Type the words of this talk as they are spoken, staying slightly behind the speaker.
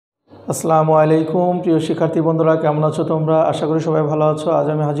আসসালামু আলাইকুম প্রিয় শিক্ষার্থী বন্ধুরা, কেমন আছো তোমরা? আশা করি সবাই ভালো আছো। আজ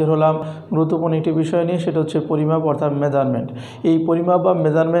আমি হাজির হলাম গুরুত্বপূর্ণ একটি বিষয় নিয়ে, সেটা হচ্ছে পরিমাপ অর্থাৎ মেজারমেন্ট। এই পরিমাপ বা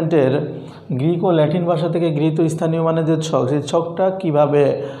মেজারমেন্টের গ্রিক ও ল্যাটিন ভাষা থেকে গৃহীত স্থানীয় মানের যে ছক, সেই ছকটা কীভাবে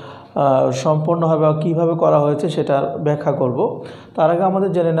সম্পন্ন হবে বা কীভাবে করা হয়েছে সেটা ব্যাখ্যা করব। তার আগে আমাদের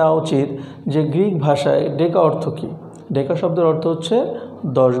জেনে নেওয়া উচিত যে গ্রিক ভাষায় ডেকা অর্থ কী। ডেকা শব্দের অর্থ হচ্ছে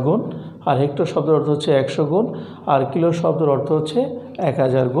 10 গুণ, আর হেক্টর শব্দের অর্থ হচ্ছে 100 গুণ, আর কিলো শব্দের অর্থ হচ্ছে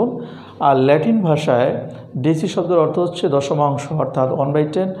 1000 গুণ। আর ল্যাটিন ভাষায় ডেসি শব্দের অর্থ হচ্ছে দশমাংশ অর্থাৎ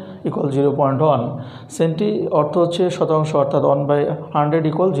 1/10 = 0.1। সেন্টি অর্থ হচ্ছে শতাংশ অর্থাৎ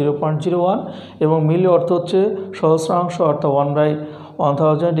 1/100 = 0.01, এবং মিলি অর্থ হচ্ছে সহস্রাংশ অর্থাৎ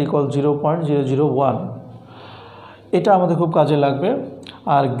 1/1000 = 0.001। এটা আমাদের খুব কাজে লাগবে।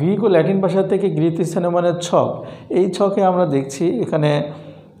 আর গ্রিক ও ল্যাটিন ভাষা থেকে গৃহীত স্থানীয় মানের ছক, এই ছকে আমরা দেখছি এখানে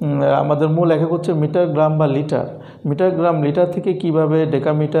আমাদের মূল একক হচ্ছে মিটার, গ্রাম বা লিটার। মিটার, গ্রাম, লিটার থেকে কিভাবে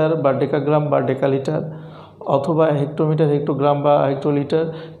ডেকামিটার বা ডেকাগ্রাম বা ডেকালিটার, অথবা হেক্টোমিটার, হেক্টোগ্রাম বা হেক্টোলিটার,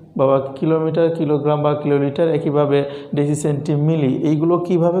 বা কিলোমিটার, কিলোগ্রাম বা কিলোলিটার, একইভাবে ডেসি, সেন্টি, মিলি, এইগুলো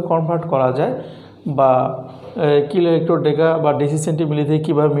কিভাবে কনভার্ট করা যায়, বা কিলো, হেক্টর, ডেকা বা ডেসি, সেন্টি, মিলি থেকে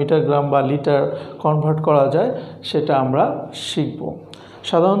কীভাবে মিটার, গ্রাম বা লিটার কনভার্ট করা যায় সেটা আমরা শিখব।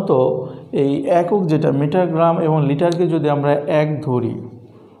 সাধারণত এই একক যেটা মিটার, গ্রাম এবং লিটারকে যদি আমরা এক ধরি,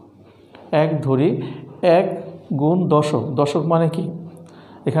 1 গুণ দশক। দশক মানে কি?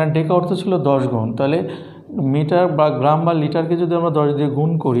 এখানে ডেকা অর্থ ছিল 10 গুণ, তাহলে মিটার বা গ্রাম বা লিটারকে যদি আমরা 10 দিয়ে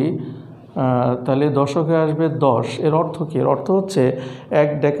গুণ করি, তাহলে দশকে আসবে 10। এর অর্থ কী? এর অর্থ হচ্ছে 1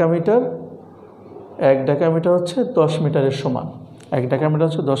 ডেকামিটার হচ্ছে 10 মিটারের সমান। 1 ডেকামিটার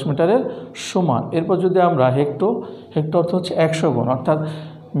হচ্ছে 10 মিটারের সমান। এরপর যদি আমরা হেক্টর অর্থ হচ্ছে 100 গুণ, অর্থাৎ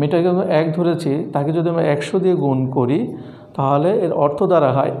মিটারকে আমরা 1 ধরেছি, তাকে যদি আমরা 100 দিয়ে গুণ করি, তাহলে এর অর্থ দ্বারা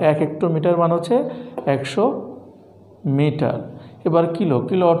হয় 1 হেক্টোমিটার মানে হচ্ছে 100 মিটার। এবার কিলো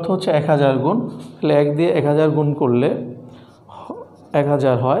অর্থ হচ্ছে 1000 গুণ, তাহলে 1 দিয়ে 1000 গুণ করলে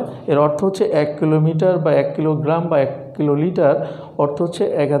 1000 হয়। এর অর্থ হচ্ছে 1 কিলোমিটার বা 1 কিলোগ্রাম বা 1 কিলোলিটার অর্থ হচ্ছে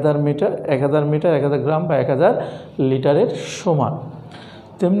 1000 মিটার, 1000 গ্রাম বা 1000 লিটারের সমান।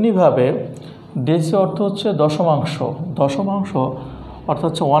 তেমনিভাবে ডেসি অর্থ হচ্ছে দশমাংশ অর্থাৎ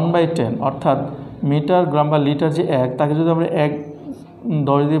হচ্ছে 1/10, অর্থাৎ মিটার, গ্রাম বা লিটার যে 1, তাকে যদি আমরা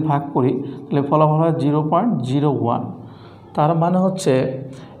 10 দিয়ে ভাগ করি, তাহলে ফলাফল হয় 0.01। তার মানে হচ্ছে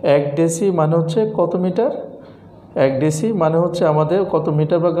 1 ডেসি মানে হচ্ছে কত মিটার? 1 ডেসি মানে হচ্ছে আমাদের কত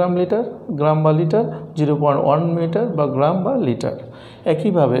মিটার বা গ্রাম বা লিটার? 0.1 মিটার বা গ্রাম বা লিটার।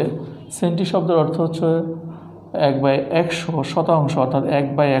 একইভাবে সেন্টি শব্দের অর্থ হচ্ছে 1/100 শতাংশ, অর্থাৎ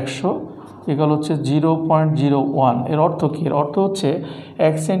 1/100 হচ্ছে 0.01। এর অর্থ কী? এর অর্থ হচ্ছে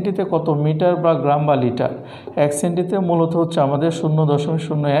 1 সেন্টিতে কত মিটার বা গ্রাম বা লিটার? 1 সেন্টিতে মূলত হচ্ছে আমাদের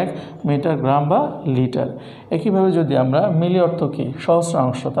 0.01 মিটার, গ্রাম বা লিটার। একইভাবে যদি আমরা মিলি অর্থ কী?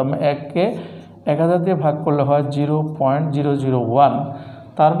 সহস্রাংশ, তার মানে 1কে 1000 দিয়ে ভাগ করলে হয় 0.001।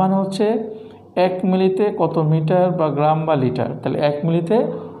 তার মানে হচ্ছে 1 মিলিতে কত মিটার বা গ্রাম বা লিটার? তাহলে 1 মিলিতে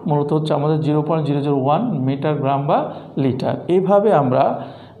মূলত হচ্ছে আমাদের 0.001 মিটার, গ্রাম বা লিটার। এইভাবে আমরা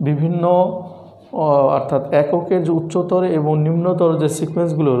বিভিন্ন অর্থাৎ এককের যে উচ্চতর এবং নিম্নতর যে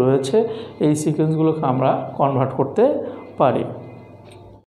সিকোয়েন্সগুলো রয়েছে, এই সিকোয়েন্সগুলোকে আমরা কনভার্ট করতে পারি।